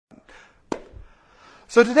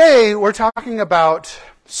So today we're talking about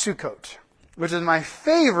Sukkot, which is my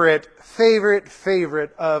favorite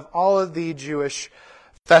of all of the Jewish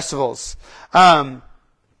festivals. And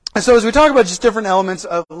so as we talk about just different elements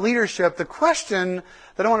of leadership, the question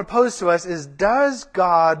that I want to pose to us is, does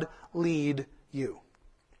God lead you?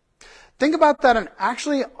 Think about that and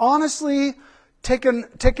actually, honestly, take an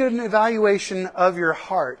evaluation of your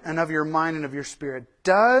heart and of your mind and of your spirit.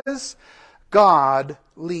 Does God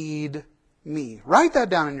lead me? Write that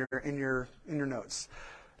down in your notes.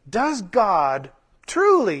 Does God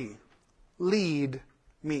truly lead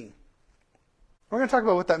me? We're going to talk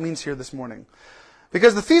about what that means here this morning.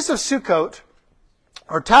 Because the Feast of Sukkot,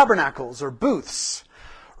 or tabernacles, or booths,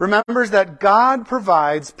 remembers that God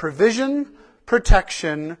provides provision,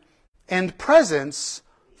 protection, and presence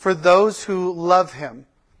for those who love Him.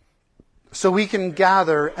 So we can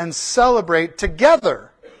gather and celebrate together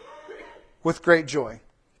with great joy.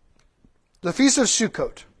 The Feast of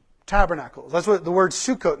Sukkot, tabernacles, that's what the word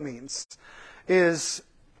Sukkot means, is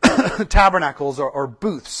tabernacles or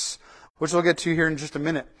booths, which we'll get to here in just a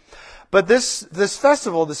minute. But this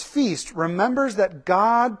festival, this feast, remembers that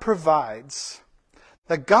God provides,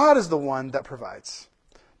 that God is the one that provides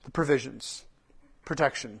the provisions,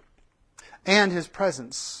 protection, and His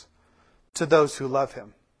presence to those who love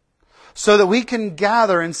Him, so that we can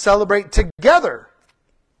gather and celebrate together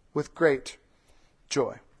with great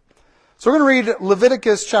joy. So we're going to read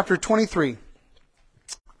Leviticus chapter 23,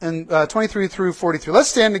 and 23 through 43. Let's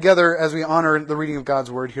stand together as we honor the reading of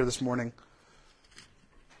God's Word here this morning.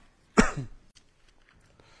 It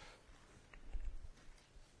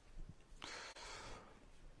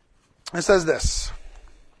says this: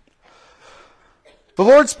 The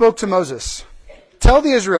Lord spoke to Moses, "Tell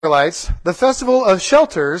the Israelites, the festival of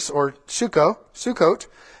shelters, or Sukkot,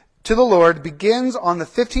 to the Lord begins on the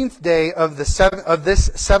 15th day of this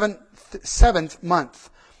seventh month,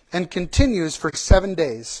 and continues for 7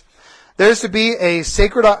 days. There is to be a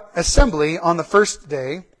sacred assembly on the first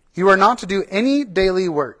day. You are not to do any daily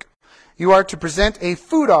work. You are to present a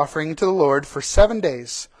food offering to the Lord for 7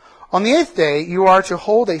 days. On the 8th day, you are to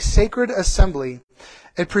hold a sacred assembly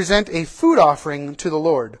and present a food offering to the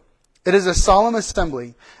Lord. It is a solemn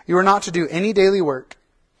assembly. You are not to do any daily work.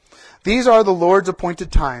 These are the Lord's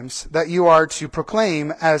appointed times that you are to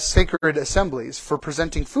proclaim as sacred assemblies for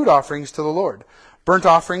presenting food offerings to the Lord, burnt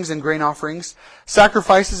offerings and grain offerings,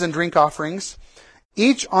 sacrifices and drink offerings,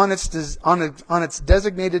 each on its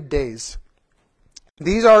designated days.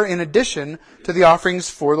 These are in addition to the offerings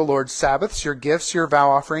for the Lord's Sabbaths, your gifts, your vow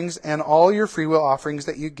offerings, and all your freewill offerings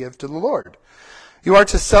that you give to the Lord. You are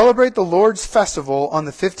to celebrate the Lord's festival on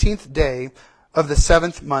the 15th day of the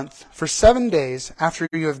 7th month for 7 days after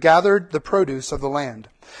you have gathered the produce of the land.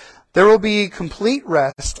 There will be complete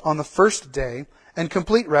rest on the first day and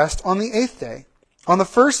complete rest on the 8th day. On the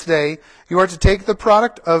first day, you are to take the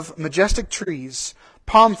product of majestic trees,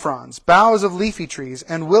 palm fronds, boughs of leafy trees,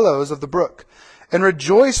 and willows of the brook, and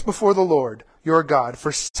rejoice before the Lord your God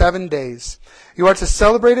for 7 days. You are to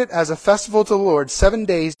celebrate it as a festival to the Lord 7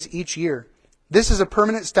 days each year. This is a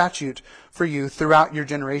permanent statute for you throughout your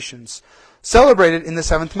generations. Celebrate it in the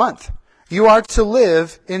 7th month. You are to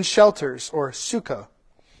live in shelters, or sukkah,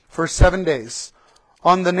 for 7 days.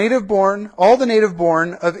 All the native born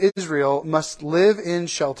of Israel must live in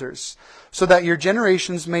shelters, so that your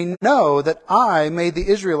generations may know that I made the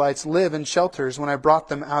Israelites live in shelters when I brought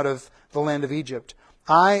them out of the land of Egypt.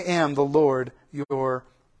 I am the Lord your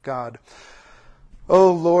God.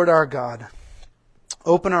 O Lord our God,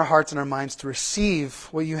 open our hearts and our minds to receive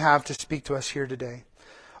what you have to speak to us here today.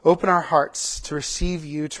 Open our hearts to receive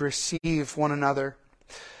you, to receive one another.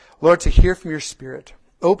 Lord, to hear from your Spirit.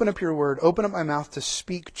 Open up your word. Open up my mouth to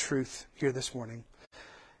speak truth here this morning.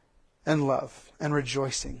 And love and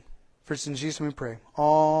rejoicing. For in Jesus we pray.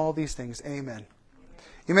 All these things. Amen.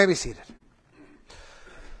 You may be seated.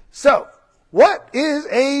 So, what is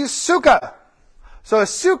a sukkah? So a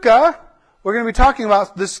sukkah, we're going to be talking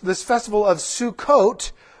about this festival of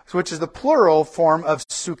Sukkot, which is the plural form of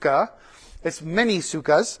sukkah. It's many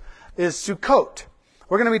sukkahs, is Sukkot.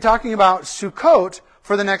 We're going to be talking about Sukkot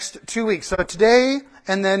for the next 2 weeks. So today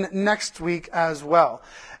and then next week as well.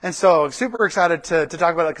 And so super excited to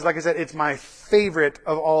talk about it because, like I said, it's my favorite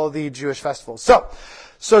of all of the Jewish festivals. So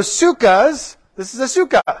sukkahs, this is a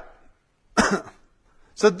sukkah.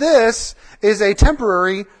 So this is a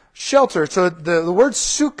temporary shelter. So the word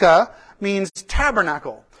sukkah means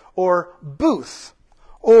tabernacle or booth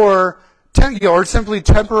or simply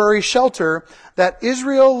temporary shelter that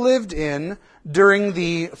Israel lived in during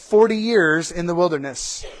the 40 years in the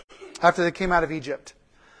wilderness after they came out of Egypt.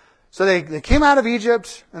 So they came out of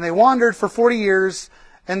Egypt and they wandered for 40 years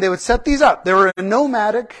and they would set these up. They were a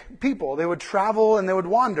nomadic people. They would travel and they would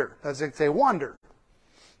wander, as they say, wander.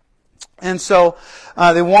 And so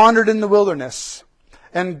they wandered in the wilderness.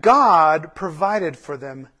 And God provided for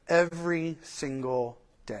them every single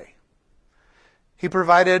day. He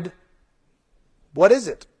provided, what is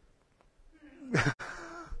it?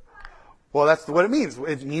 Well, that's what it means.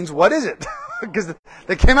 It means, what is it? Because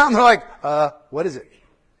they came out and they're like, what is it?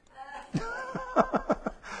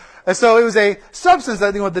 And so it was a substance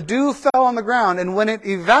that, the dew fell on the ground, and when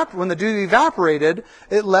the dew evaporated,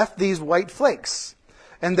 it left these white flakes.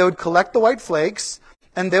 And they would collect the white flakes,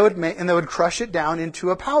 and they would crush it down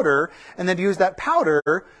into a powder, and then use that powder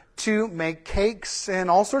to make cakes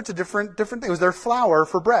and all sorts of different things. It was their flour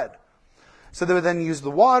for bread. So they would then use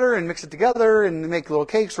the water and mix it together and make little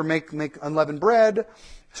cakes or make unleavened bread.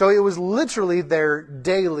 So it was literally their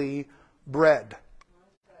daily bread.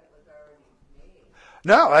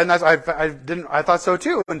 No, and I thought so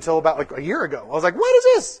too until about like a year ago. I was like, what is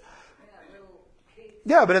this?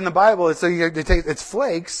 Yeah, but in the Bible, it's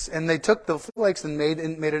flakes, and they took the flakes and made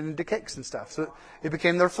it into cakes and stuff. So it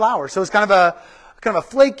became their flour. So it's kind of a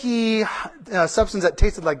flaky substance that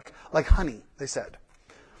tasted like honey, they said.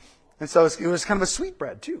 And so it was kind of a sweet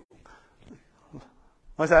bread too.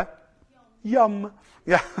 What's that? Yum.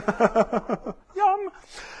 Yeah. Yum.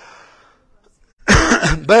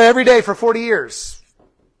 But every day for 40 years.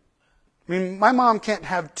 I mean, my mom can't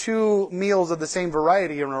have 2 meals of the same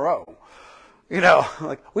variety in a row.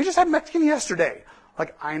 Like, we just had Mexican yesterday.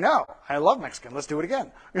 Like, I know. I love Mexican. Let's do it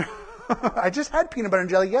again. I just had peanut butter and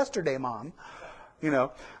jelly yesterday, Mom. You're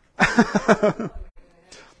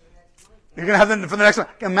going to have them for the next one.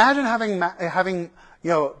 Imagine having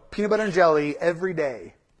peanut butter and jelly every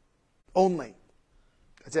day. Only.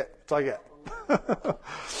 That's it. That's all I get.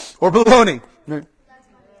 Or bologna.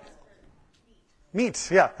 Meat,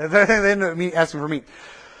 yeah. They ended up asking for meat.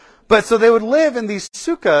 But so they would live in these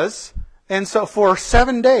sukkahs, and so for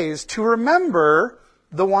 7 days to remember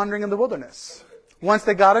the wandering in the wilderness. Once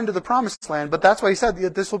they got into the promised land, but that's why he said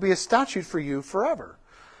that this will be a statute for you forever.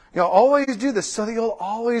 Always do this so that you'll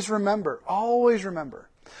always remember. Always remember.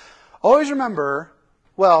 Always remember,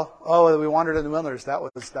 we wandered in the wilderness. That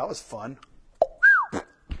was fun.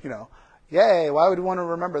 Yay, why would we want to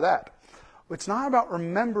remember that? It's not about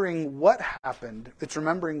remembering what happened. It's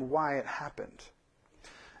remembering why it happened.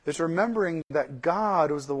 It's remembering that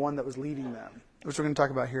God was the one that was leading them, which we're going to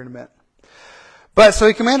talk about here in a minute. But so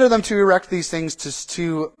he commanded them to erect these things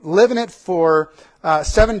to live in it for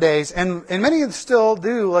 7 days. And many still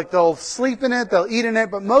do, like they'll sleep in it, they'll eat in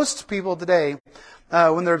it. But most people today,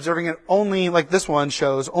 when they're observing it, only, like this one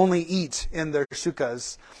shows, only eat in their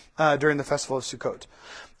sukkahs during the festival of Sukkot.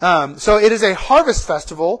 So it is a harvest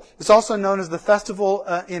festival. It's also known as the festival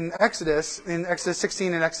in Exodus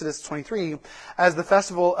 16 and Exodus 23, as the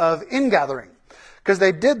festival of ingathering. Because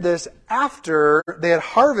they did this after they had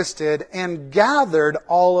harvested and gathered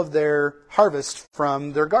all of their harvest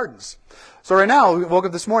from their gardens. So right now, we woke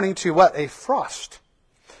up this morning to what? A frost.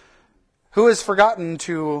 Who has forgotten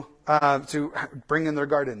to bring in their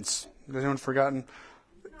gardens? Has anyone forgotten?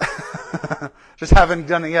 Just haven't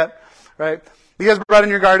done it yet, right? You guys brought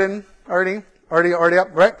in your garden already up,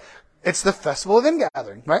 right? It's the festival of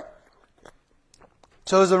ingathering, right?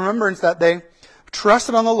 So as a remembrance that they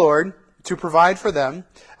trusted on the Lord to provide for them,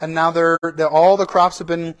 and now all the crops have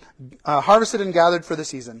been harvested and gathered for the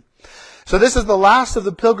season. So this is the last of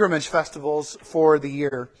the pilgrimage festivals for the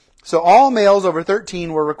year. So all males over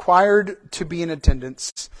 13 were required to be in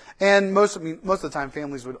attendance, and most of the time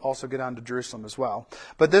families would also get on to Jerusalem as well.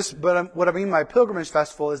 But what I mean by pilgrimage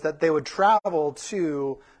festival is that they would travel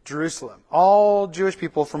to Jerusalem. All Jewish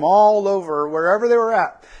people from all over, wherever they were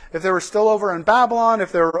at. If they were still over in Babylon,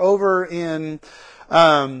 if they were over in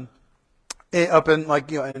up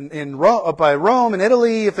by Rome and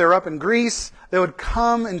Italy, if they were up in Greece, they would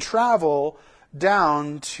come and travel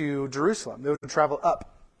down to Jerusalem. They would travel up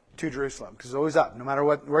to Jerusalem, because it's always up. No matter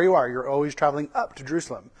where you are, you're always traveling up to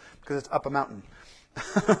Jerusalem, because it's up a mountain.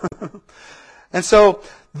 And so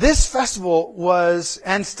this festival was,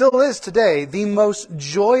 and still is today, the most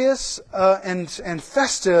joyous and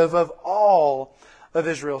festive of all of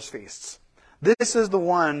Israel's feasts. This is the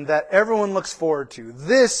one that everyone looks forward to.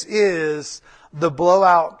 This is the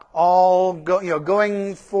blowout,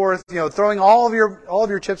 going forth, throwing all of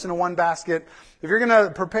your chips into one basket. If you're going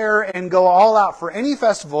to prepare and go all out for any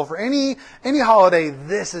festival, for any holiday,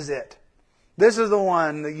 this is it. This is the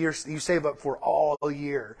one that you save up for all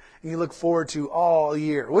year and you look forward to all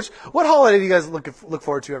year. What holiday do you guys look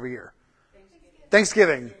forward to every year?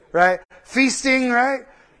 Thanksgiving, right? Feasting, right?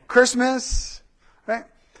 Christmas, right?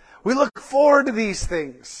 We look forward to these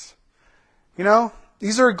things.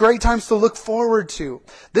 These are great times to look forward to.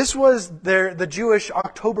 This was the Jewish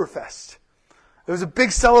Oktoberfest. It was a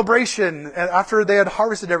big celebration after they had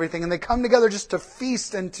harvested everything, and they come together just to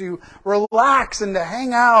feast and to relax and to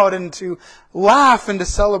hang out and to laugh and to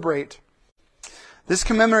celebrate. This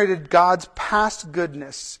commemorated God's past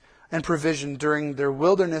goodness and provision during their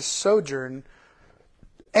wilderness sojourn,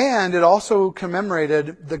 and it also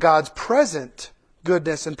commemorated the God's present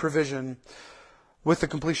goodness and provision with the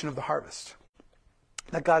completion of the harvest.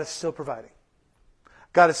 That God is still providing.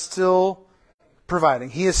 God is still providing.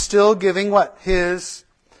 He is still giving what? His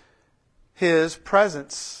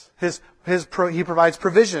presence. He provides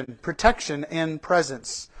provision, protection, and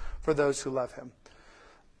presence for those who love Him.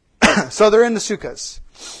 So they're in the Sukkahs.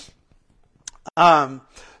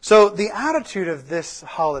 So the attitude of this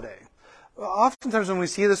holiday, oftentimes when we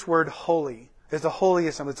see this word holy, it's the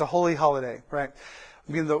holiest, it's a holy holiday, right?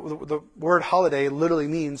 I mean, the word holiday literally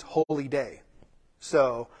means holy day.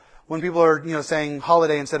 So when people are, saying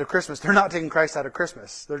holiday instead of Christmas, they're not taking Christ out of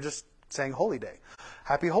Christmas. They're just saying holy day.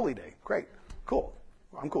 Happy holy day. Great. Cool.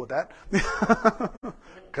 I'm cool with that.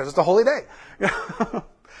 Because it's a holy day.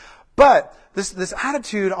 But this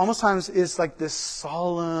attitude almost times is like this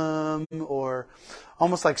solemn or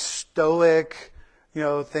almost like stoic,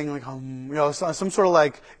 thing like, some sort of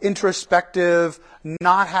like introspective,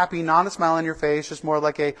 not happy, not a smile on your face, just more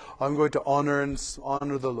like I'm going to honor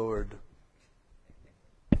the Lord.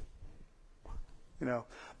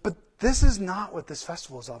 But this is not what this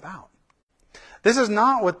festival is all about. This is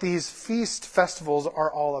not what these feast festivals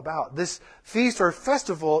are all about. This feast or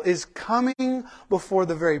festival is coming before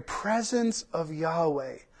the very presence of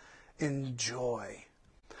Yahweh in joy.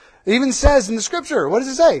 It even says in the scripture, what does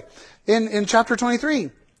it say? In chapter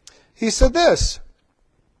 23, he said this,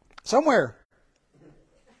 somewhere.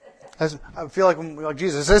 I feel like I'm like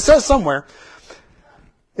Jesus. It says somewhere.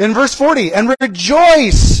 In verse 40, and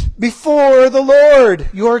rejoice before the Lord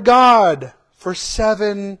your God for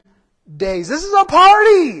 7 days. This is a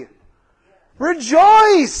party.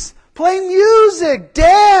 Rejoice. Play music.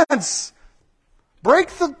 Dance. Break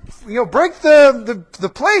the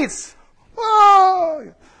plates.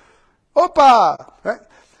 Whoa. Opa. Right?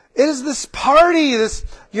 It is this party.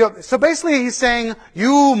 So basically he's saying,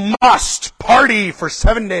 you must party for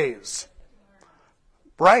 7 days.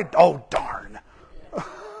 Right? Oh, darn.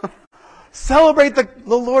 Celebrate the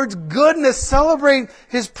Lord's goodness. Celebrate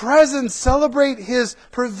His presence. Celebrate His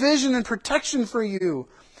provision and protection for you.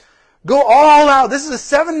 Go all out. This is a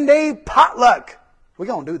 7-day potluck. We're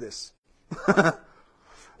going to do this.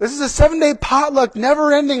 This is a 7-day potluck,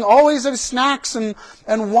 never ending, always have snacks and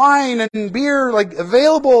wine and beer like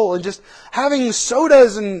available and just having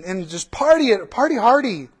sodas and just party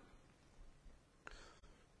hardy.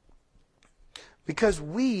 Because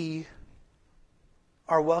we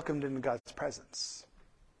are welcomed into God's presence.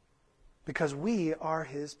 Because we are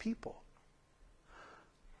His people.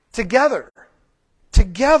 Together,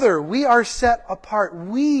 we are set apart.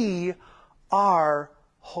 We are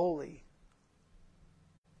holy.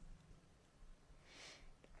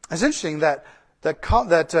 It's interesting that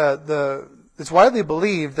it's widely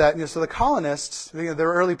believed that so the colonists, the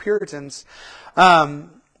early Puritans,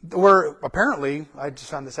 were apparently, I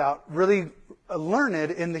just found this out, really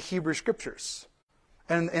learned in the Hebrew Scriptures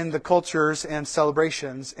and in the cultures and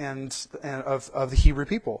celebrations and of the Hebrew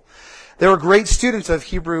people. They were great students of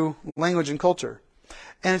Hebrew language and culture.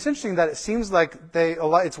 And it's interesting that it seems like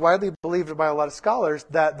it's widely believed by a lot of scholars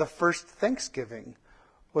that the first Thanksgiving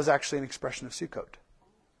was actually an expression of Sukkot.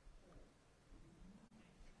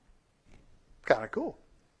 Kind of cool.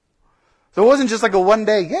 So it wasn't just like a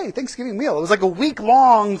one-day, yay, Thanksgiving meal. It was like a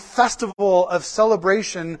week-long festival of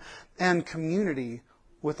celebration and community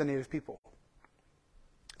with the native people.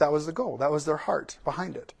 That was the goal. That was their heart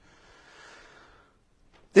behind it.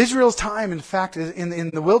 Israel's time, in fact,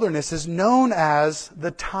 in the wilderness is known as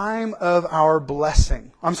the time of our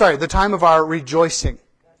blessing. The time of our rejoicing.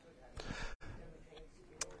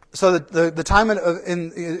 So the time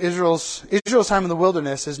in Israel's time in the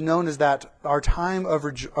wilderness is known as that, our time of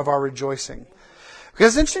our rejoicing. Because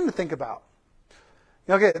it's interesting to think about.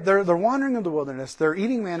 Okay, they're wandering in the wilderness. They're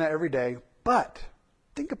eating manna every day. But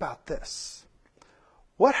think about this.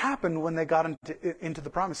 What happened when they got into the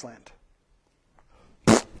promised land?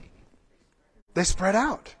 They spread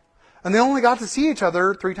out. And they only got to see each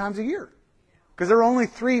other 3 times a year. Because there were only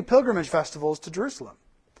 3 pilgrimage festivals to Jerusalem.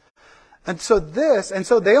 And so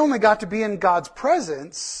they only got to be in God's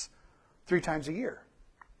presence 3 times a year.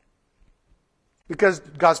 Because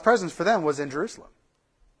God's presence for them was in Jerusalem.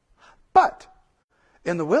 But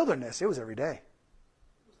in the wilderness, it was every day.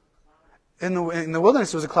 in the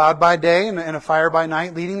wilderness, it was a cloud by day and a fire by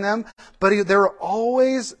night leading them. But they were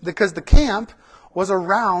always, because the camp was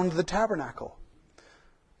around the tabernacle.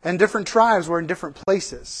 And different tribes were in different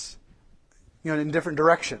places, in different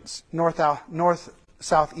directions, north,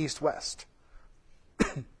 south, east, west.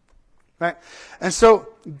 Right? And so,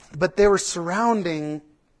 but they were surrounding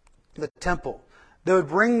the temple. They would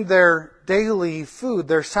bring their daily food,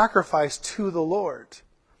 their sacrifice to the Lord.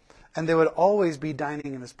 And they would always be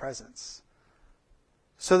dining in His presence.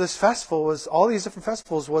 So this festival all these different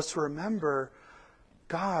festivals was to remember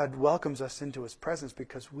God welcomes us into His presence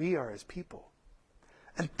because we are His people.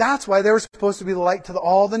 And that's why they were supposed to be the light to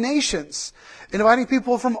all the nations, inviting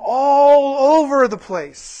people from all over the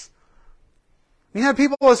place. You had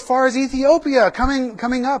people as far as Ethiopia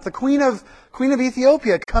coming up, the Queen of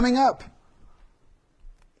Ethiopia coming up.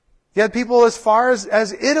 You had people as far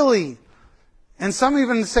as Italy, and some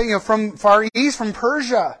even say from Far East, from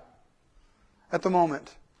Persia at the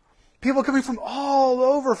moment. People coming from all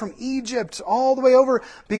over, from Egypt all the way over,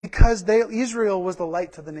 because Israel was the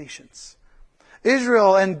light to the nations.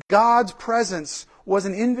 Israel and God's presence was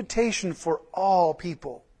an invitation for all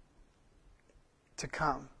people to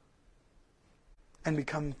come and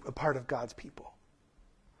become a part of God's people,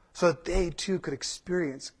 so that they too could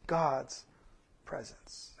experience God's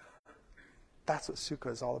presence. That's what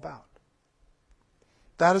Sukkot is all about.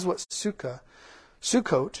 That is what Sukkot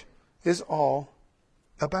is all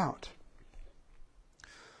about.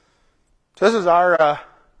 So this is our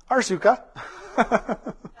Sukkah.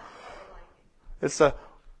 It's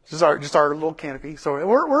just our little canopy. So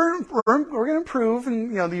we're going to improve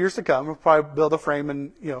in the years to come. We'll probably build a frame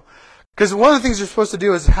and because one of the things you're supposed to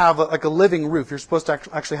do is have like a living roof. You're supposed to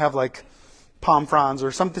actually have like palm fronds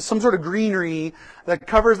or some sort of greenery that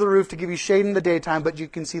covers the roof to give you shade in the daytime, but you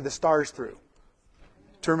can see the stars through.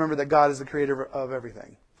 To remember that God is the creator of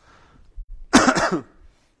everything.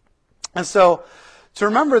 And so, to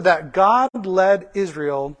remember that God led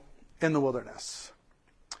Israel in the wilderness.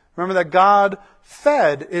 Remember that God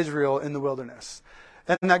fed Israel in the wilderness.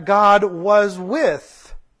 And that God was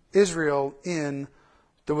with Israel in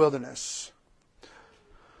the wilderness.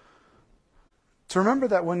 To remember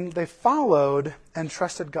that when they followed and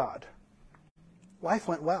trusted God, life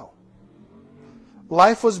went well.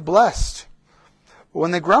 Life was blessed. But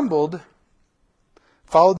when they grumbled,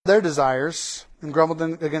 followed their desires, and grumbled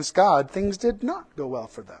against God, things did not go well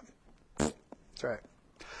for them. That's right.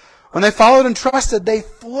 When they followed and trusted, they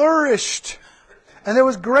flourished. And there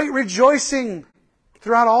was great rejoicing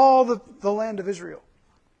throughout all the land of Israel.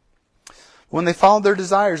 When they followed their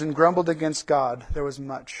desires and grumbled against God, there was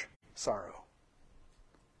much sorrow.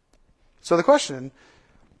 So the question,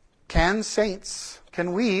 can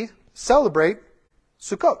we celebrate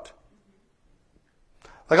Sukkot?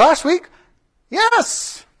 Like last week?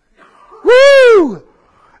 Yes! Woo!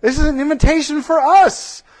 This is an invitation for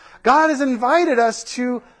us. God has invited us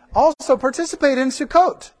to also participate in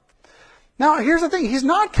Sukkot. Now, here's the thing. He's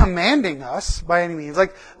not commanding us by any means.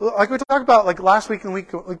 Like we talked about last week and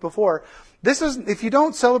the week before. If you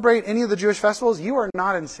don't celebrate any of the Jewish festivals, you are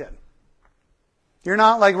not in sin. You're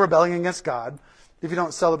not rebelling against God if you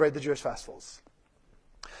don't celebrate the Jewish festivals.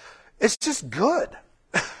 It's just good.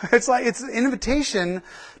 It's an invitation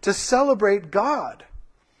to celebrate God.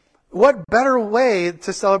 What better way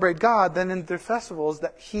to celebrate God than in the festivals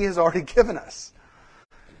that He has already given us?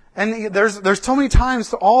 And there's so many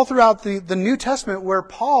times all throughout the New Testament where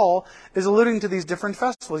Paul is alluding to these different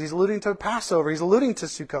festivals. He's alluding to Passover. He's alluding to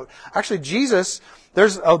Sukkot. Actually, Jesus,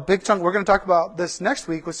 there's a big chunk. We're going to talk about this next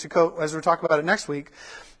week with Sukkot as we talk about it next week.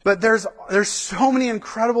 But there's so many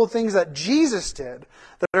incredible things that Jesus did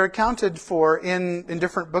that are accounted for in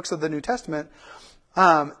different books of the New Testament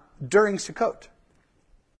during Sukkot.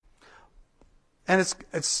 And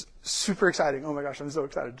it's super exciting. Oh my gosh, I'm so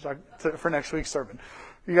excited to talk for next week's sermon.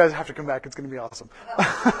 You guys have to come back. It's going to be awesome.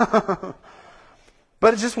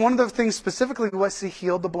 But it's just one of the things specifically was to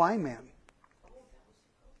heal the blind man.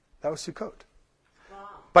 That was Sukkot. Wow.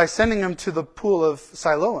 By sending him to the pool of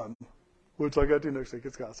Siloam, which I got to next week.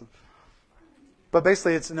 It's awesome. But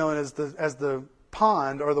basically it's known as the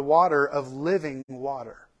pond or the water of living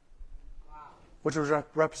water. Wow. Which was the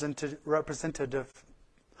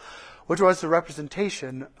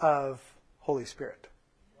representation of Holy Spirit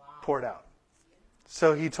poured out.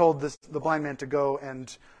 So he told the blind man to go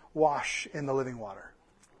and wash in the living water.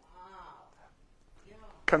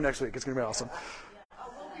 Come next week. It's going to be awesome.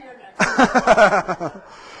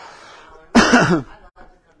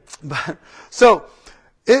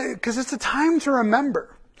 Because it's a time to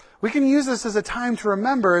remember. We can use this as a time to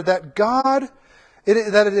remember that it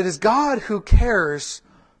is God who cares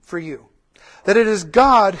for you. That it is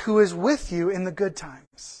God who is with you in the good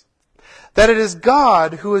times. That it is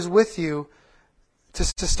God who is with you to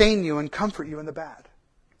sustain you and comfort you in the bad.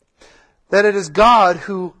 That it is God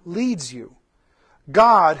who leads you.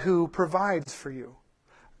 God who provides for you.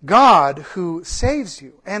 God who saves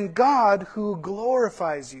you. And God who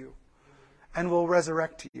glorifies you and will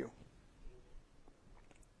resurrect you.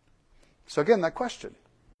 So again, that question.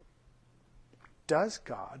 Does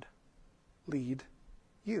God lead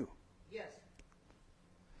you? Yes.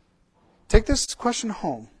 Take this question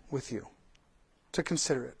home with you to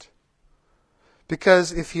consider it.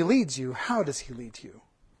 Because if He leads you, how does He lead you?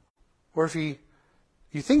 Or if you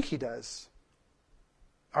think He does,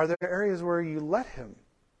 are there areas where you let Him?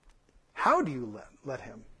 How do you let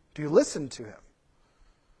Him? Do you listen to Him?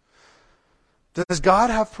 Does God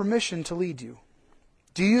have permission to lead you?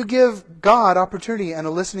 Do you give God opportunity and a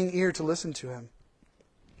listening ear to listen to Him?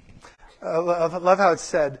 I love how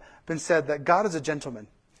it's been said that God is a gentleman.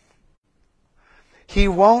 He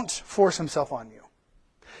won't force Himself on you.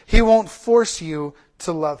 He won't force you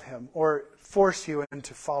to love Him or force you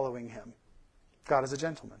into following Him. God is a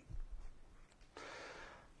gentleman.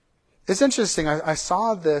 It's interesting. I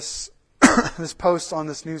saw this this post on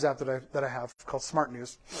this news app that I have called Smart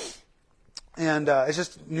News, and it's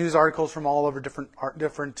just news articles from all over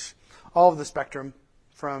different all of the spectrum,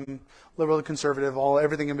 from liberal to conservative,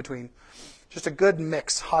 everything in between. Just a good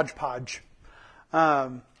mix, hodgepodge.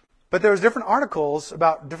 But there was different articles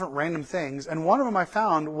about different random things, and one of them I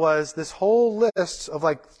found was this whole list of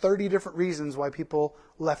like 30 different reasons why people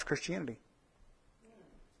left Christianity.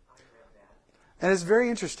 And it's very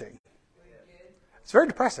interesting. It's very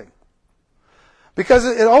depressing. Because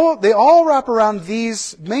they all wrap around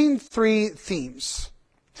these main three themes.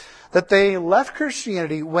 That they left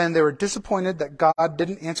Christianity when they were disappointed that God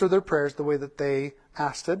didn't answer their prayers the way that they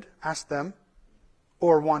asked them,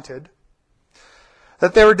 or wanted.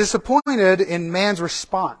 That they were disappointed in man's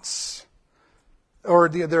response, or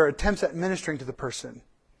their attempts at ministering to the person.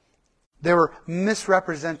 They were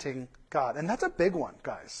misrepresenting God. And that's a big one,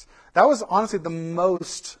 guys. That was honestly the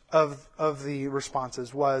most of the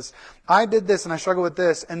responses was, I did this and I struggled with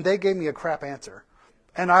this, and they gave me a crap answer.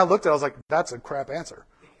 And I looked at it, I was like, that's a crap answer.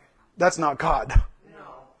 That's not God.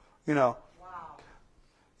 No.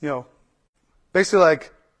 Wow. Basically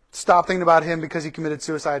like, stop thinking about him because he committed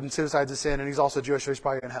suicide, and suicide's a sin, and he's also Jewish, so he's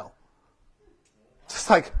probably in hell. Just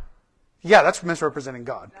like, yeah, that's misrepresenting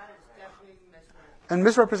God. That is definitely misrepresenting. And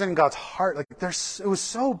misrepresenting God's heart. Like, it was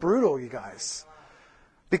so brutal, you guys.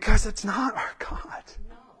 Because it's not our God.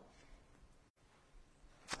 No.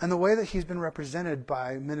 And the way that He's been represented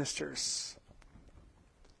by ministers.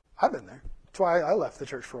 I've been there. That's why I left the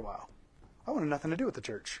church for a while. I wanted nothing to do with the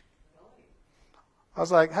church. I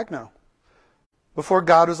was like, heck no. Before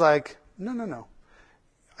God was like, no.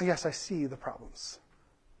 Yes, I see the problems.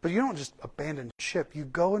 But you don't just abandon ship. You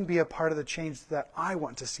go and be a part of the change that I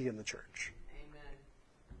want to see in the church. Amen.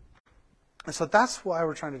 And so that's why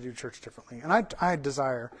we're trying to do church differently. And I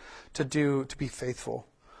desire to be faithful.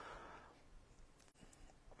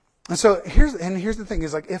 And so here's the thing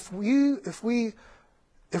is like, if we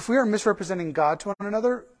are misrepresenting God to one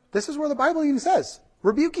another, this is where the Bible even says,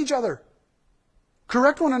 rebuke each other.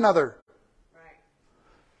 Correct one another.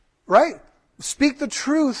 Right? Speak the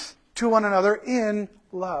truth to one another in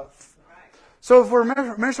love. Right. So if we're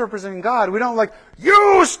misrepresenting God, we don't like,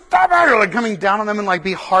 you stop it, or like coming down on them and like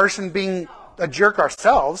be harsh and being a jerk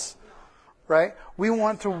ourselves. Right? We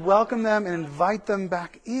want to welcome them and invite them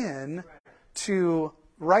back in to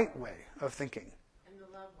right way of thinking. And the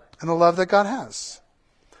love way. And the love that God has.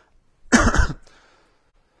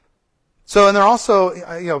 So, and they're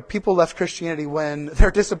also, people left Christianity when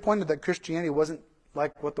they're disappointed that Christianity wasn't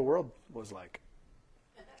like what the world was like.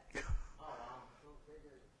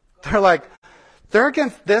 They're like, they're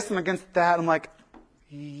against this and against that. I'm like,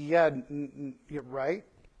 yeah, you're right.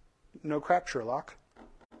 No crap, Sherlock.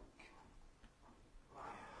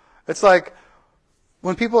 It's like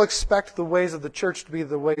when people expect the ways of the church to be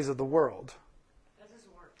the ways of the world. That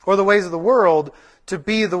doesn't work. Or the ways of the world to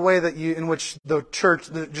be the way in which the church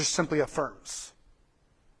just simply affirms.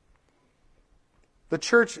 The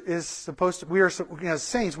church is supposed to, as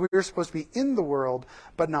saints, we are supposed to be in the world,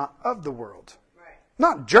 but not of the world. Right.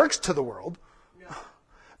 Not jerks to the world. No.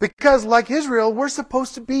 Because like Israel,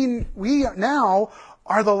 we now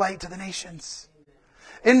are the light to the nations.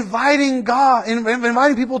 Inviting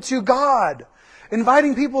people to God.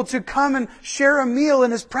 Inviting people to come and share a meal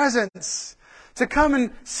in His presence. To come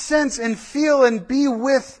and sense and feel and be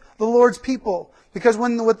with the Lord's people. Because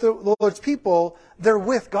with the Lord's people, they're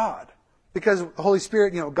with God. Because the Holy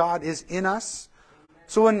Spirit, God is in us.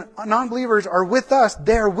 So when non-believers are with us,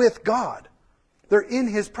 they're with God. They're in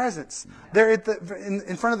His presence. They're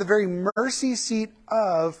in front of the very mercy seat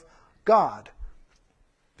of God.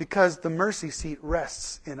 Because the mercy seat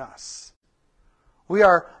rests in us. We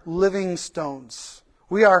are living stones.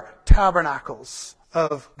 We are tabernacles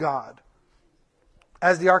of God.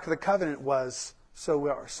 As the Ark of the Covenant was, so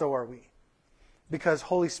are we. Because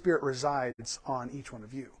Holy Spirit resides on each one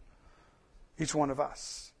of you. Each one of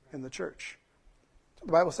us in the church. That's what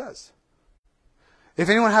the Bible says. If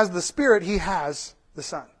anyone has the Spirit, he has the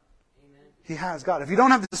Son. Amen. He has God. If you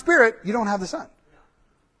don't have the Spirit, you don't have the Son.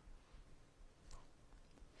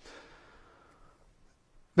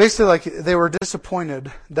 Basically, like, they were disappointed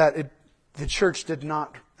that the church did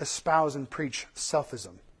not espouse and preach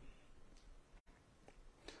selfism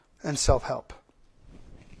and self-help.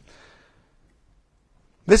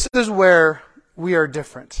 This is where we are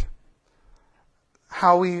different.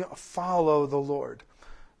 How we follow the Lord.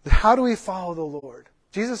 How do we follow the Lord?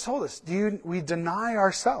 Jesus told us, we deny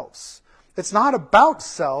ourselves. It's not about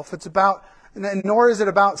self, nor is it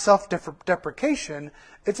about self-deprecation.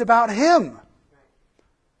 It's about Him.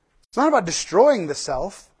 It's not about destroying the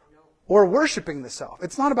self or worshiping the self.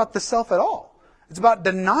 It's not about the self at all. It's about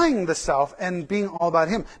denying the self and being all about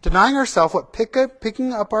Him. Denying ourselves,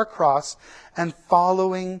 picking up our cross and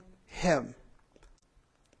following Him.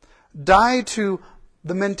 Die to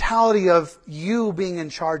the mentality of you being in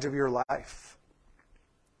charge of your life.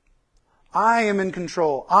 I am in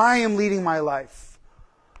control. I am leading my life.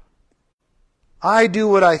 I do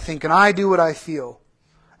what I think and I do what I feel.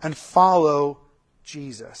 And follow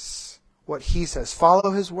Jesus. What He says.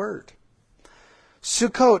 Follow His word.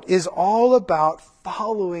 Sukkot is all about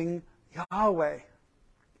following Yahweh.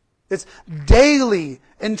 It's daily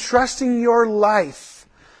entrusting your life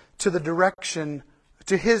to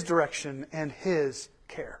His direction and His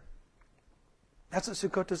care. That's what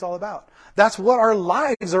Sukkot is all about. That's what our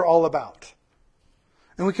lives are all about.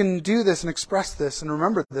 And we can do this and express this and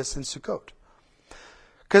remember this in Sukkot.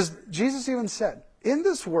 Because Jesus even said, in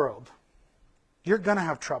this world, you're going to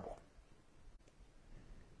have trouble.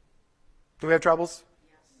 Do we have troubles?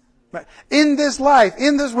 Yes. In this life,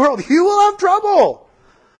 in this world, you will have trouble.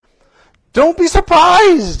 Don't be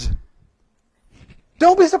surprised.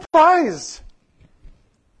 Don't be surprised.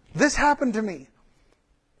 This happened to me.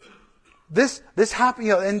 This happened,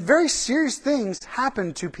 and very serious things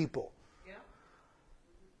happen to people.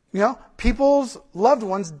 Yeah. People's loved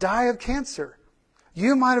ones die of cancer.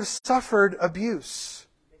 You might have suffered abuse.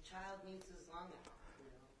 The child needs his lung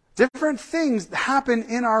out. Different things happen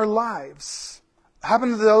in our lives.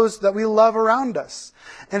 Happen to those that we love around us.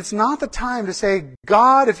 And it's not the time to say,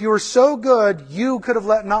 God, if you were so good, you could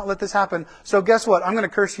have not let this happen. So guess what? I'm going to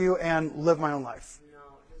curse you and live my own life. No,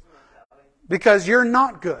 it doesn't work that way. Because you're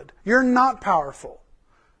not good. You're not powerful.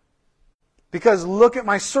 Because look at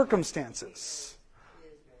my circumstances.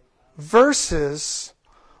 Versus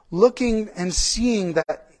looking and seeing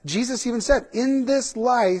that Jesus even said, in this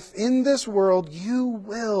life, in this world, you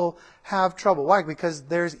will have trouble. Why? Because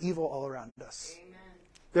there's evil all around us. Amen.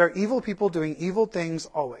 There are evil people doing evil things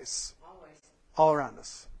always. All around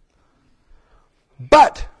us.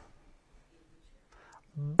 But,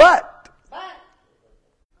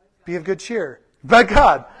 be of good cheer. But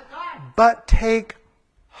God. But take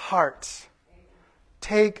heart.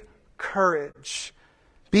 Take courage.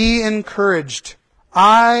 Be encouraged.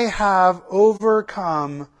 I have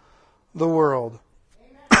overcome the world.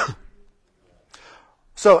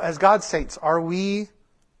 So, as God's saints, are we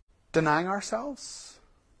denying ourselves?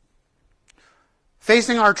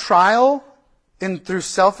 Facing our trial through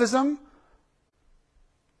selfism?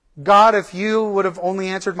 God, if you would have only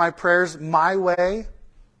answered my prayers my way,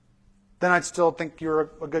 then I'd still think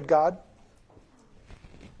you're a good God.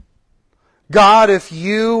 God, if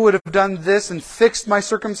you would have done this and fixed my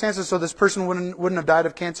circumstances so this person wouldn't have died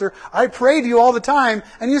of cancer, I prayed you all the time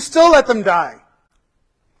and you still let them die.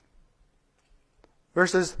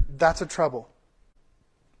 Versus, that's a trouble.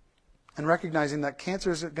 And recognizing that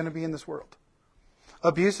cancer is going to be in this world.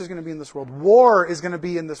 Abuse is going to be in this world. War is going to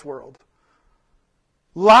be in this world.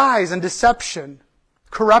 Lies and deception,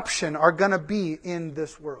 corruption are going to be in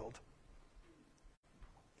this world.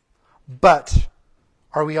 But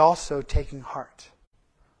are we also taking heart?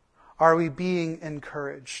 Are we being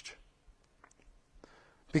encouraged?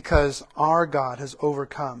 Because our God has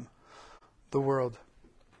overcome the world.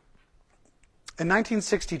 In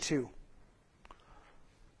 1962,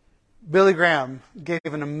 Billy Graham gave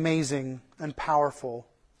an amazing and powerful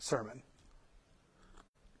sermon.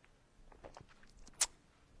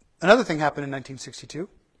 Another thing happened in 1962,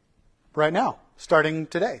 right now, starting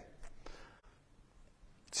today.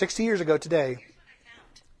 60 years ago today,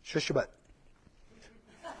 shush your butt.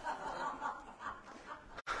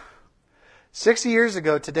 60 years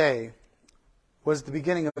ago today was the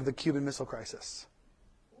beginning of the Cuban Missile Crisis.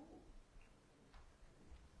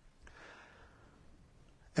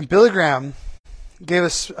 And Billy Graham gave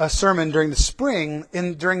us a sermon during the spring,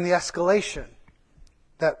 during the escalation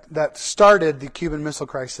that started the Cuban Missile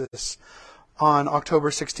Crisis on October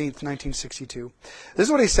 16th, 1962. This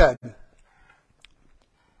is what he said.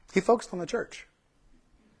 He focused on the church.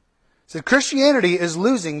 He said, Christianity is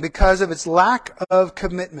losing because of its lack of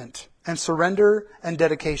commitment and surrender and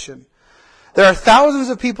dedication. There are thousands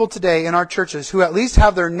of people today in our churches who at least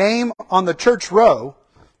have their name on the church row,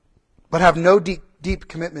 but have no deep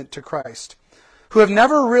commitment to Christ, who have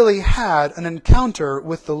never really had an encounter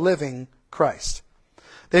with the living Christ.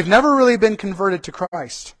 They've never really been converted to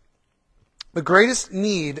Christ. The greatest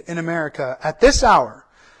need in America at this hour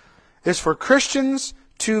is for Christians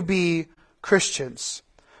to be Christians,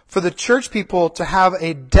 for the church people to have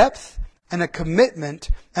a depth and a commitment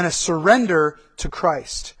and a surrender to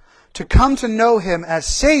Christ, to come to know Him as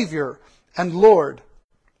Savior and Lord.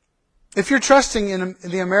 If you're trusting in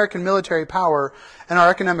the American military power and our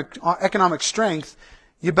economic strength,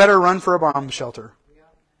 you better run for a bomb shelter.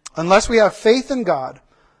 Unless we have faith in God,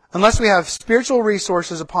 unless we have spiritual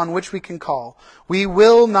resources upon which we can call, we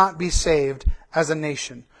will not be saved as a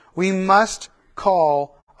nation. We must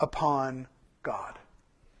call upon God.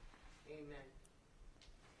 Amen.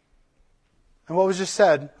 And what was just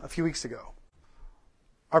said a few weeks ago?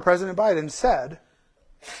 Our President Biden said,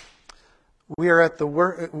 we are at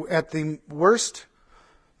the worst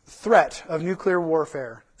threat of nuclear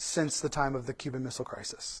warfare since the time of the Cuban Missile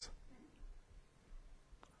Crisis.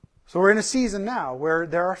 So we're in a season now where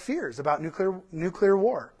there are fears about nuclear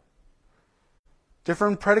war.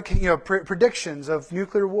 Different predictions of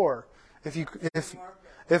nuclear war.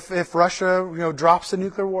 If Russia drops a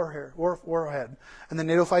nuclear warhead, and then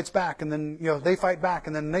NATO fights back, and then they fight back,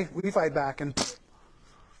 and then we fight back, and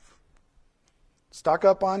stock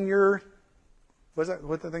up on your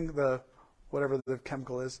whatever the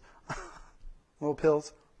chemical is, little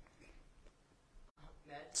pills.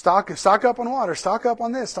 Stock up on water, stock up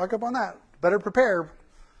on this, stock up on that. Better prepare.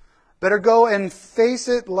 Better go and face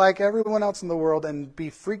it like everyone else in the world and be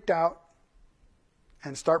freaked out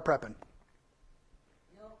and start prepping.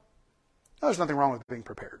 No, there's nothing wrong with being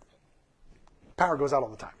prepared. Power goes out all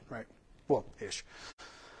the time, right? Well, ish.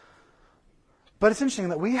 But it's interesting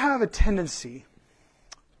that we have a tendency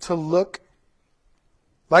to look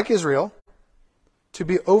like Israel, to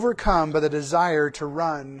be overcome by the desire to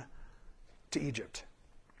run to Egypt.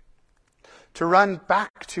 To run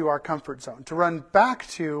back to our comfort zone. To run back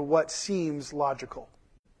to what seems logical.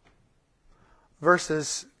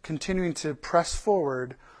 Versus continuing to press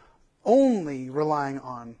forward, only relying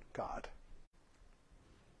on God.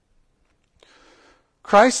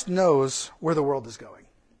 Christ knows where the world is going.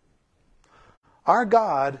 Our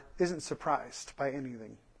God isn't surprised by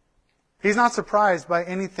anything. He's not surprised by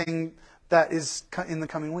anything that is in the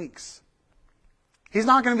coming weeks. He's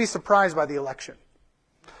not going to be surprised by the election.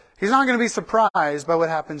 He's not going to be surprised by what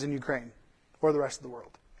happens in Ukraine or the rest of the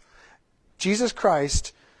world. Jesus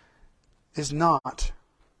Christ is not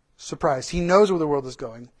surprised. He knows where the world is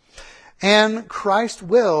going. And Christ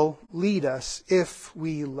will lead us if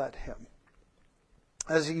we let Him.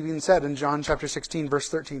 As he even said in John chapter 16, verse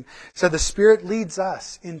 13, said, the Spirit leads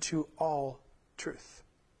us into all truth.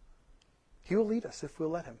 He will lead us if we'll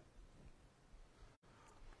let Him.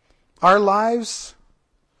 Our lives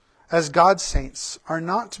as God's saints are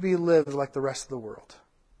not to be lived like the rest of the world.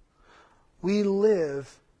 We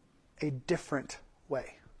live a different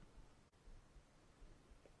way.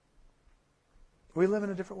 We live in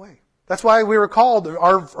a different way. That's why we were called,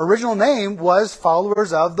 our original name was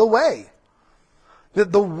followers of the way.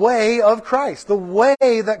 The way of Christ. The way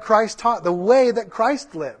that Christ taught. The way that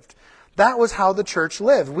Christ lived. That was how the church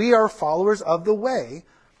lived. We are followers of the way,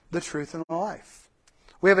 the truth, and the life.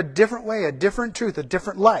 We have a different way, a different truth, a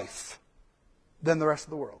different life than the rest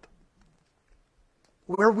of the world.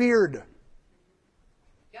 We're weird.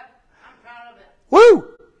 Yep, I'm proud of it. Woo!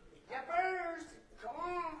 Yepers, come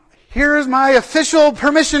on. Here is my official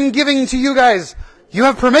permission giving to you guys. You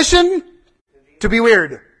have permission to be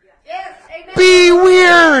weird. Yes, amen. Be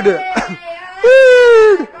weird!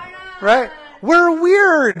 Weird! Right? We're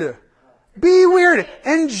weird. Be weird.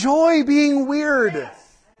 Enjoy being weird. Yes.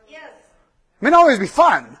 It may not always be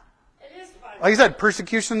fun. It is fun. Like I said,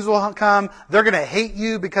 persecutions will come. They're going to hate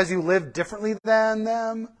you because you live differently than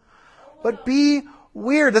them. But be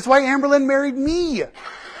weird. That's why Amberlynn married me. I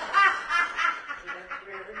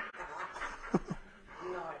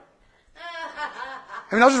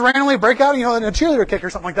mean, I'll just randomly break out, in a cheerleader kick or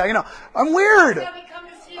something like that. I'm weird.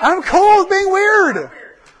 I'm cool with being weird.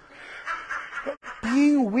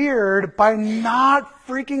 being weird by not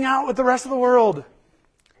freaking out with the rest of the world.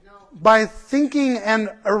 No. By thinking and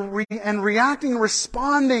reacting,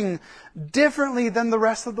 responding differently than the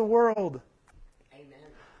rest of the world. Amen.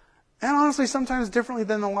 And honestly, sometimes differently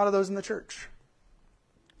than a lot of those in the church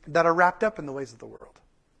that are wrapped up in the ways of the world.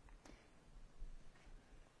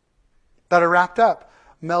 That are wrapped up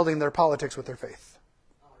melding their politics with their faith.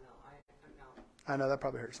 Oh, no. I know that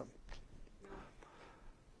probably hurts some.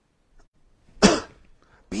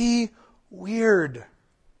 Be weird.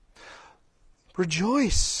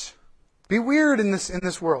 Rejoice. Be weird in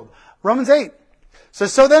this world. Romans 8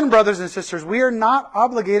 says, so then, brothers and sisters, we are not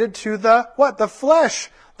obligated to the what? The flesh,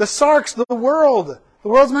 the sarx, the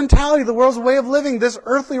world's mentality, the world's way of living, this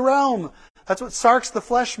earthly realm. That's what sarx, the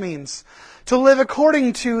flesh, means. To live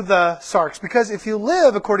according to the sarx. Because if you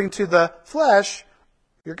live according to the flesh,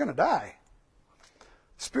 you're going to die.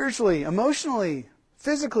 Spiritually, emotionally,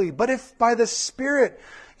 physically. But if by the Spirit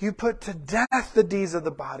you put to death the deeds of the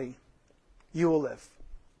body, you will live.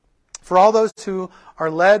 For all those who are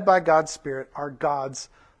led by God's Spirit are God's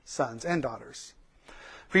sons and daughters.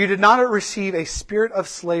 For you did not receive a spirit of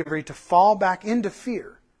slavery to fall back into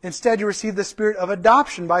fear. Instead, you received the Spirit of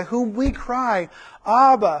adoption, by whom we cry,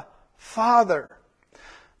 Abba, Father.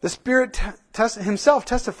 The Spirit Himself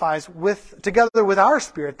testifies together with our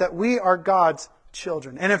spirit that we are God's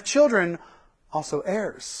children. And if children, also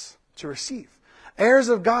heirs to receive. Heirs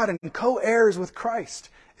of God and co-heirs with Christ,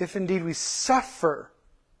 if indeed we suffer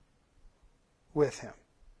with Him,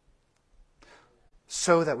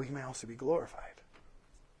 so that we may also be glorified.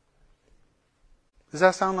 Does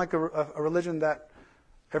that sound like a religion that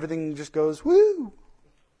everything just goes, woo?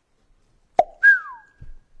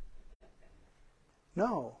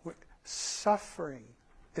 No. Suffering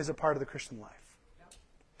is a part of the Christian life.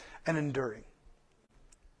 And enduring.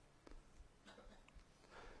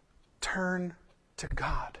 Turn to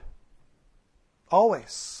God.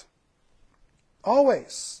 Always.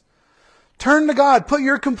 Always. Turn to God. Put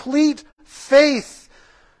your complete faith,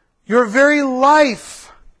 your very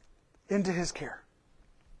life, into His care.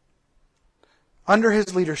 Under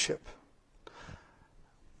His leadership.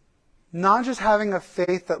 Not just having a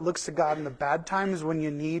faith that looks to God in the bad times when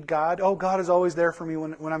you need God. Oh, God is always there for me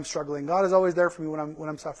when I'm struggling. God is always there for me when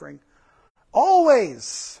I'm suffering.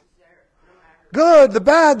 Always. Good, the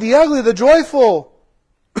bad, the ugly, the joyful.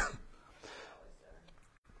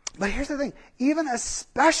 But here's the thing. Even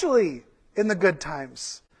especially in the good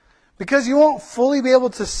times. Because you won't fully be able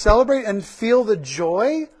to celebrate and feel the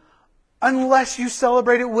joy unless you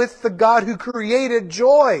celebrate it with the God who created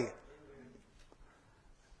joy.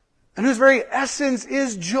 And whose very essence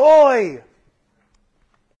is joy.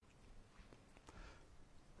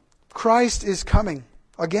 Christ is coming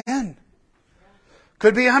again.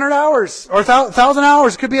 Could be 100 hours or 1,000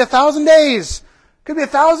 hours. Could be 1,000 days. Could be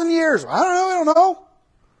 1,000 years. I don't know.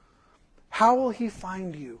 How will He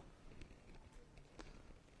find you?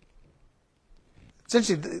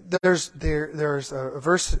 Essentially, there's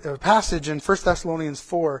a passage in 1 Thessalonians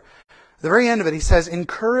 4. At the very end of it, he says,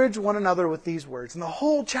 encourage one another with these words. And the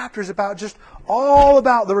whole chapter is all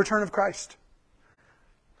about the return of Christ.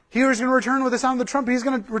 He is going to return with the sound of the trumpet. He's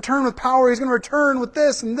going to return with power. He's going to return with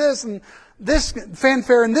this and this and this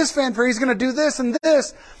fanfare and this fanfare. He's going to do this and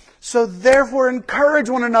this. So therefore, encourage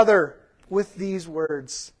one another with these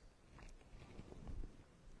words.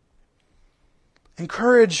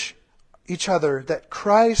 Encourage each other that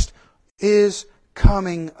Christ is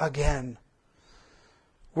coming again.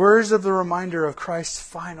 Words of the reminder of Christ's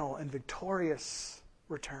final and victorious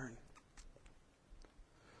return.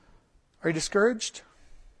 Are you discouraged?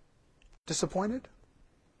 Disappointed?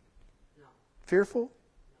 No. Fearful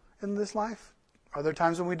in this life? Are there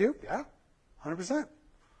times when we do? Yeah, 100%.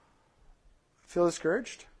 Feel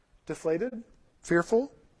discouraged? Deflated?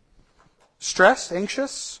 Fearful? Stressed?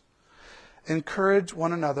 Anxious? Encourage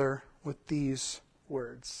one another with these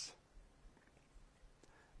words.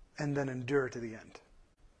 And then endure to the end.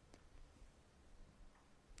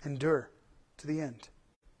 Endure to the end.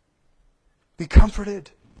 Be comforted.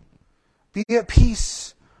 Be at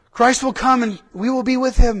peace. Christ will come and we will be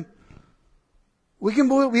with Him. We can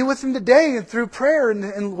be with Him today and through prayer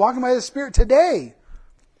and walking by the Spirit today.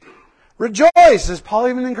 Rejoice, as Paul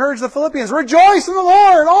even encouraged the Philippians. Rejoice in the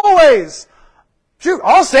Lord always. Shoot,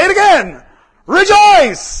 I'll say it again.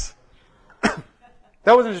 Rejoice!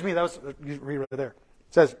 That wasn't just me. That was, you read right there.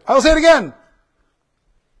 It says, I will say it again.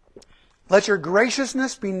 Let your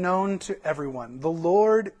graciousness be known to everyone. The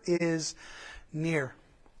Lord is near.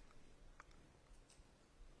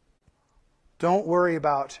 Don't worry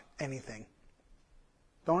about anything.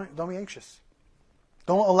 Don't be anxious.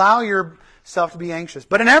 Don't allow yourself to be anxious.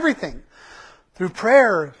 But in everything, Through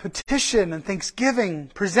prayer, petition, and thanksgiving,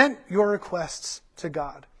 present your requests to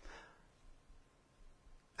God.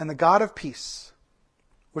 And the God of peace,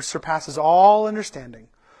 which surpasses all understanding,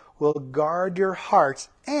 will guard your hearts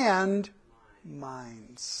and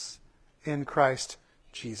minds in Christ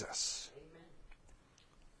Jesus. Amen.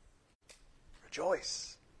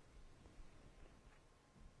 Rejoice.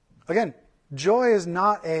 Again, joy is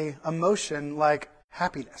not an emotion like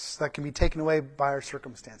happiness that can be taken away by our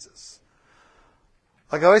circumstances.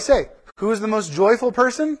 Like I always say, who is the most joyful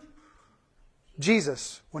person?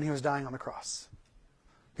 Jesus, when he was dying on the cross.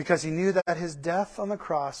 Because he knew that his death on the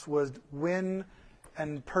cross would win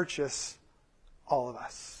and purchase all of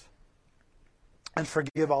us. And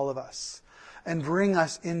forgive all of us. And bring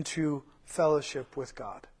us into fellowship with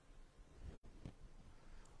God.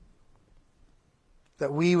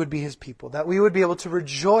 That we would be his people. That we would be able to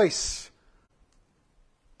rejoice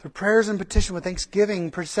through prayers and petition with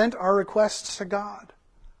thanksgiving. Present our requests to God.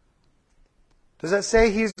 Does that say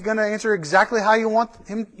he's going to answer exactly how you want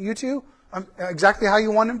you to? Exactly how you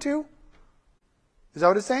want him to? Is that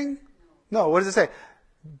what it's saying? No. What does it say?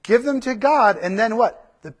 Give them to God, and then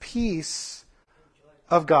what? The peace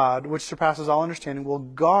of God, which surpasses all understanding, will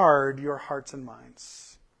guard your hearts and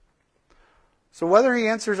minds. So whether he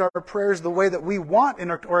answers our prayers the way that we want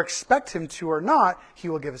or expect him to or not, he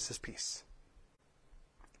will give us his peace.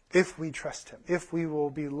 If we trust him, if we will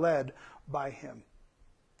be led by him.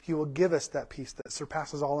 He will give us that peace that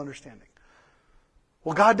surpasses all understanding.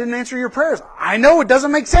 Well, God didn't answer your prayers. I know it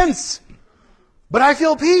doesn't make sense. But I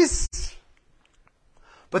feel peace.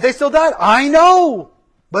 But they still died. I know.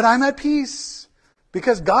 But I'm at peace.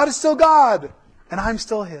 Because God is still God. And I'm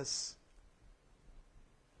still his.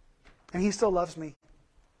 And he still loves me.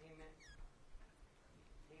 Amen.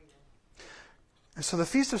 Amen. And so the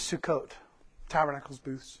Feast of Sukkot, tabernacles,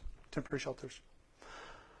 booths, temporary shelters,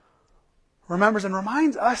 remembers and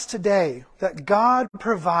reminds us today that God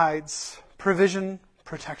provides provision,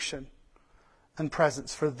 protection, and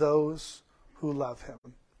presence for those who love him.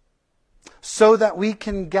 So that we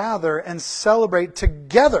can gather and celebrate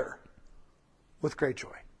together with great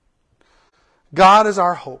joy. God is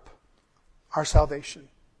our hope, our salvation,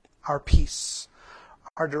 our peace,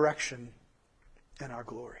 our direction, and our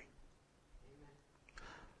glory.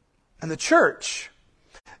 And the church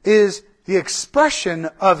is the expression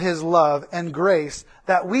of his love and grace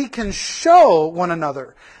that we can show one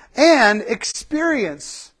another and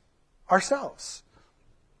experience ourselves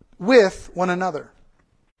with one another.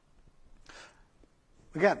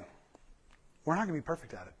 Again, we're not going to be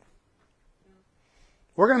perfect at it.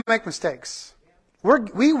 We're going to make mistakes.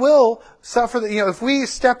 We will suffer. If we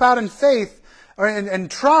step out in faith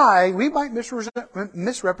and try, we might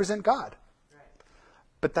misrepresent God.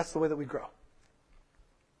 But that's the way that we grow.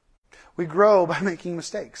 We grow by making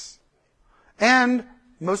mistakes. And,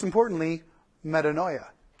 most importantly, metanoia,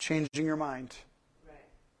 changing your mind. Right.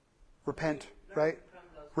 Repent, right?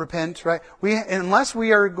 Repent, right? Unless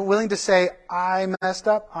we are willing to say, I messed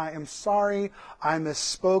up, I am sorry, I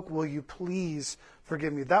misspoke, will you please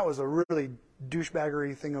forgive me? That was a really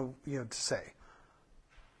douchebaggery thing to say.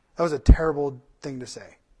 That was a terrible thing to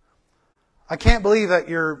say. I can't believe at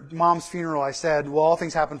your mom's funeral I said, well, all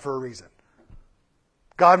things happen for a reason.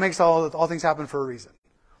 God makes all things happen for a reason.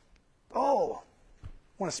 Oh, I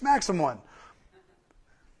want to smack someone.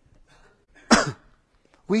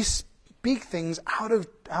 We speak things out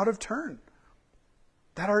of turn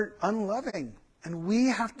that are unloving. And we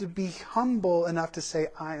have to be humble enough to say,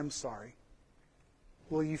 I am sorry.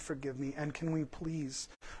 Will you forgive me? And can we please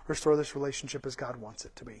restore this relationship as God wants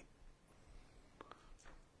it to be?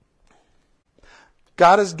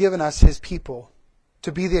 God has given us his people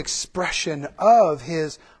to be the expression of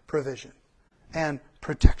his provision and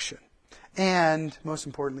protection. And, most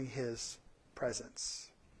importantly, his presence.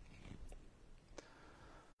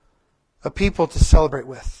 A people to celebrate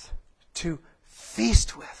with, to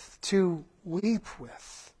feast with, to weep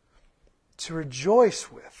with, to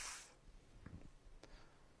rejoice with,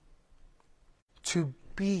 to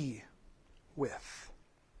be with,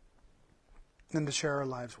 and to share our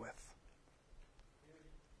lives with.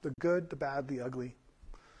 The good, the bad, the ugly.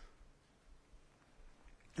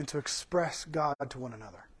 And to express God to one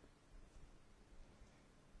another.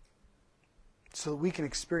 So that we can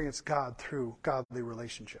experience God through godly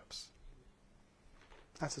relationships.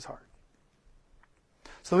 That's his heart.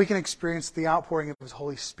 So we can experience the outpouring of his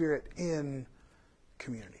Holy Spirit in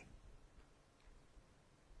community.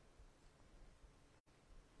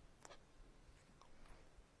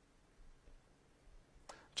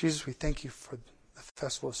 Jesus, we thank you for the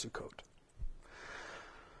festival of Sukkot.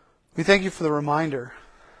 We thank you for the reminder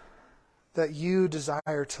that you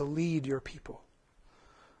desire to lead your people.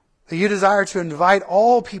 That you desire to invite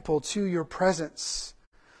all people to your presence,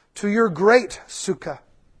 to your great Sukkah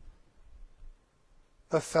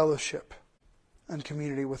of fellowship and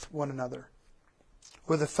community with one another,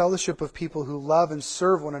 with a fellowship of people who love and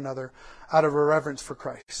serve one another out of a reverence for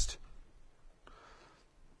Christ.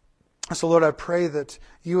 So Lord, I pray that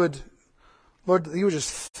you would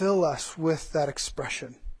just fill us with that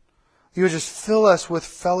expression. You would just fill us with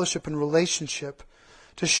fellowship and relationship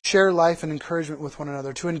to share life and encouragement with one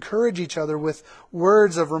another, to encourage each other with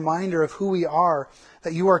words of reminder of who we are,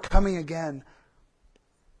 that you are coming again,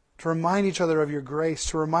 to remind each other of your grace,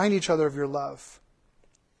 to remind each other of your love,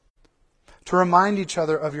 to remind each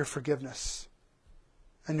other of your forgiveness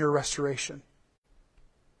and your restoration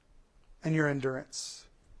and your endurance,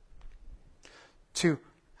 to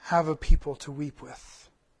have a people to weep with,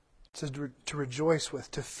 to rejoice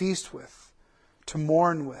with, to feast with, to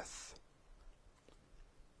mourn with.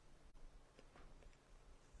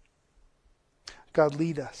 God,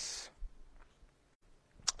 lead us.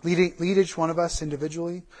 Lead each one of us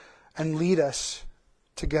individually, and lead us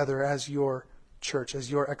together as your church,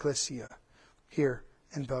 as your ecclesia here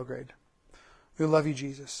in Belgrade. We love you,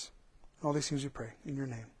 Jesus. And all these things we pray in your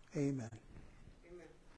name. Amen.